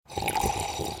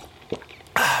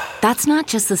That's not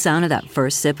just the sound of that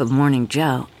first sip of Morning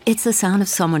Joe. It's the sound of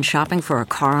someone shopping for a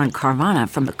car on Carvana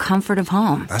from the comfort of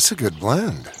home. That's a good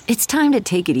blend. It's time to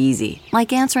take it easy,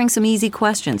 like answering some easy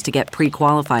questions to get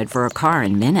pre-qualified for a car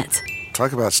in minutes.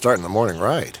 Talk about starting the morning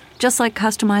right. Just like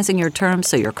customizing your terms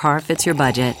so your car fits your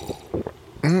budget.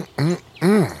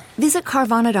 Visit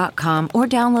Carvana.com or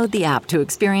download the app to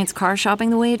experience car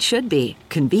shopping the way it should be.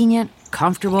 Convenient,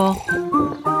 comfortable.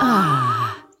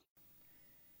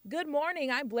 Good morning,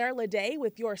 I'm Blair Leday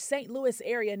with your St. Louis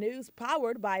area news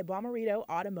powered by Bommarito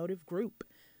Automotive Group.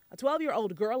 A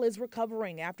 12-year-old girl is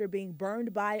recovering after being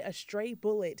burned by a stray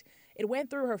bullet. It went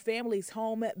through her family's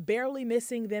home, barely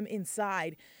missing them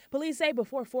inside. Police say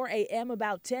before 4 a.m.,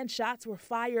 about 10 shots were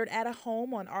fired at a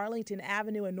home on Arlington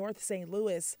Avenue in North St.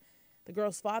 Louis. The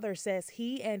girl's father says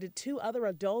he and 2 other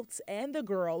adults and the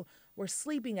girl were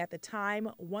sleeping at the time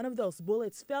one of those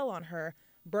bullets fell on her,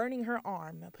 burning her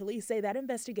arm. Police say that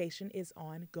investigation is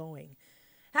ongoing.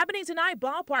 Happening tonight,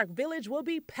 Ballpark Village will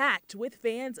be packed with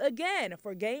fans again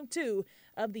for Game 2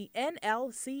 of the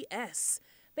NLCS.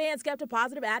 Fans kept a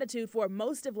positive attitude for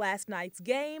most of last night's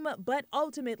game, but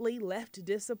ultimately left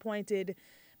disappointed.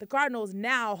 The Cardinals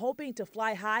now hoping to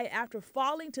fly high after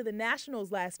falling to the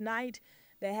Nationals last night.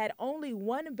 They had only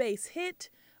one base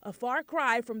hit, a far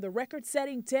cry from the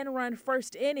record-setting 10-run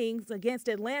first innings against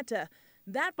Atlanta.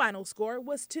 That final score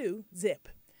was 2-0.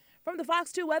 From the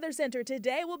Fox 2 Weather Center,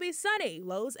 today will be sunny,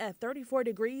 lows at 34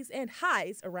 degrees and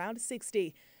highs around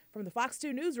 60. From the Fox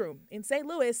 2 Newsroom in St.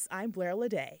 Louis, I'm Blair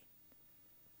Leday.